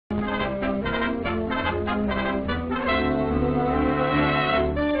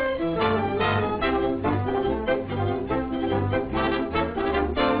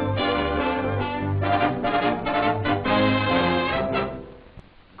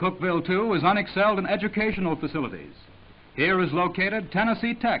Cookeville, too, is unexcelled in educational facilities. Here is located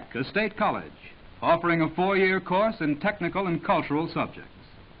Tennessee Tech, a state college, offering a 4-year course in technical and cultural subjects.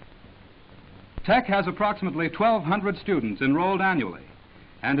 Tech has approximately 1,200 students enrolled annually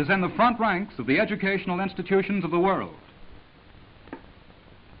and is in the front ranks of the educational institutions of the world.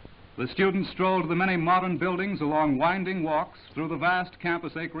 The students stroll to the many modern buildings along winding walks through the vast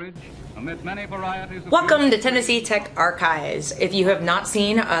campus acreage amid many varieties of... Welcome to Tennessee Tech Archives. If you have not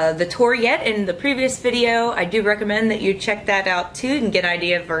seen the tour yet in the previous video, I do recommend that you check that out too and get an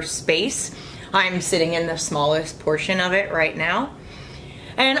idea of our space. I'm sitting in the smallest portion of it right now.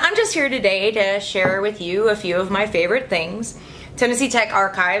 And I'm just here today to share with you a few of my favorite things. Tennessee Tech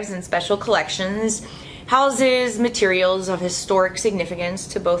Archives and Special Collections houses materials of historic significance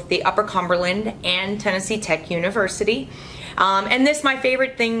to both the Upper Cumberland and Tennessee Tech University. And this, my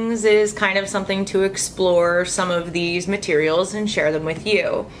favorite things, is kind of something to explore some of these materials and share them with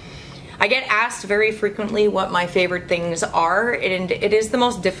you. I get asked very frequently what my favorite things are, and it is the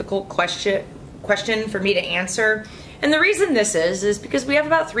most difficult question for me to answer. And the reason this is because we have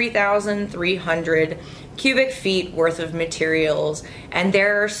about 3,300 cubic feet worth of materials, and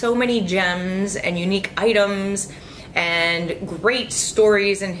there are so many gems and unique items and great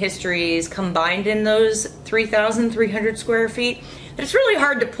stories and histories combined in those 3,300 square feet that it's really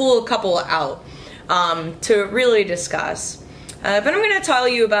hard to pull a couple out to really discuss. But I'm going to tell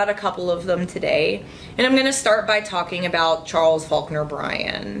you about a couple of them today, and I'm going to start by talking about Charles Faulkner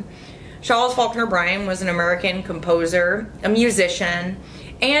Bryan. Charles Faulkner Bryan was an American composer, a musician,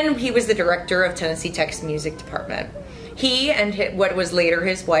 and he was the director of Tennessee Tech's music department. He and what was later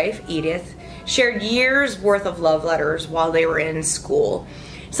his wife, Edith, shared years worth of love letters while they were in school.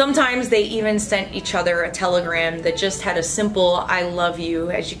 Sometimes they even sent each other a telegram that just had a simple "I love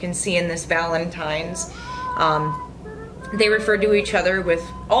you," as you can see in this Valentine's. They referred to each other with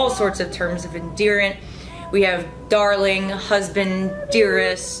all sorts of terms of endearment. We have darling, husband,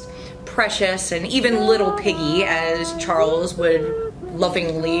 dearest, precious, and even little piggy, as Charles would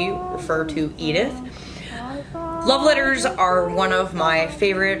lovingly refer to Edith. Love letters are one of my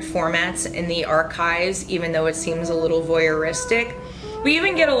favorite formats in the archives, even though it seems a little voyeuristic. We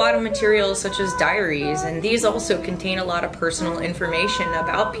even get a lot of materials such as diaries, and these also contain a lot of personal information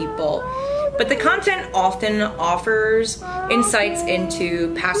about people. But the content often offers insights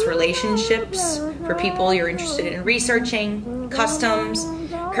into past relationships for people you're interested in researching, customs,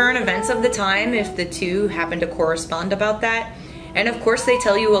 current events of the time if the two happen to correspond about that, and of course they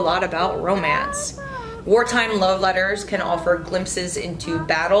tell you a lot about romance. Wartime love letters can offer glimpses into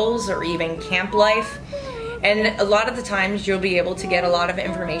battles or even camp life, and a lot of the times you'll be able to get a lot of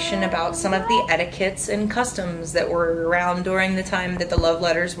information about some of the etiquettes and customs that were around during the time that the love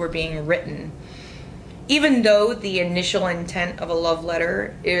letters were being written. Even though the initial intent of a love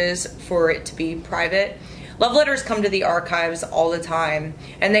letter is for it to be private, love letters come to the archives all the time,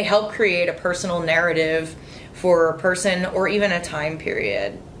 and they help create a personal narrative for a person or even a time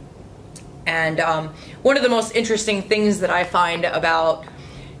period. And one of the most interesting things that I find about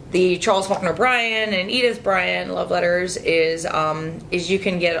the Charles Faulkner Bryan and Edith Bryan love letters is you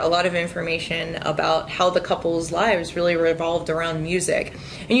can get a lot of information about how the couple's lives really revolved around music.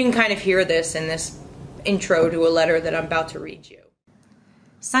 And you can kind of hear this in this intro to a letter that I'm about to read you.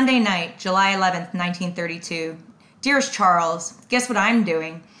 Sunday night, July 11th, 1932. Dearest Charles, guess what I'm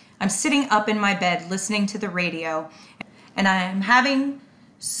doing? I'm sitting up in my bed listening to the radio, and I'm having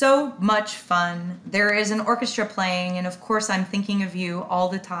so much fun. There is an orchestra playing, and of course I'm thinking of you all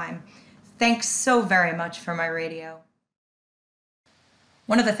the time. Thanks so very much for my radio.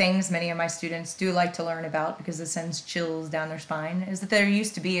 One of the things many of my students do like to learn about, because it sends chills down their spine, is that there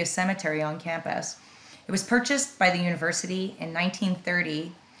used to be a cemetery on campus. It was purchased by the university in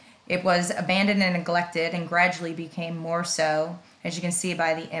 1930. It was abandoned and neglected and gradually became more so, as you can see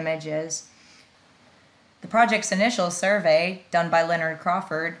by the images. The project's initial survey, done by Leonard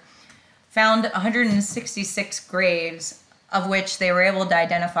Crawford, found 166 graves, of which they were able to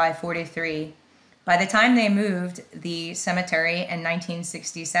identify 43. By the time they moved the cemetery in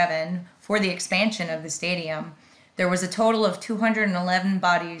 1967 for the expansion of the stadium, there was a total of 211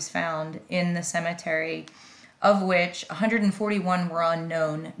 bodies found in the cemetery, of which 141 were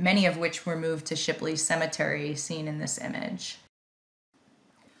unknown, many of which were moved to Shipley Cemetery, seen in this image.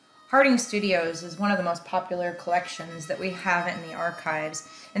 Harding Studios is one of the most popular collections that we have in the archives,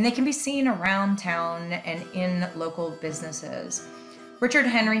 and they can be seen around town and in local businesses. Richard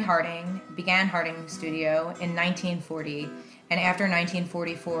Henry Harding began Harding Studio in 1940, and after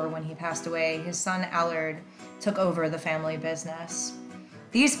 1944, when he passed away, his son Allard took over the family business.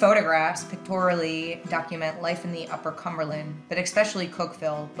 These photographs pictorially document life in the Upper Cumberland, but especially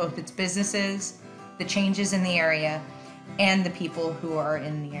Cookeville, both its businesses, the changes in the area, and the people who are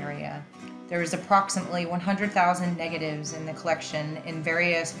in the area. There is approximately 100,000 negatives in the collection in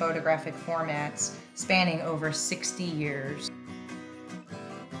various photographic formats spanning over 60 years.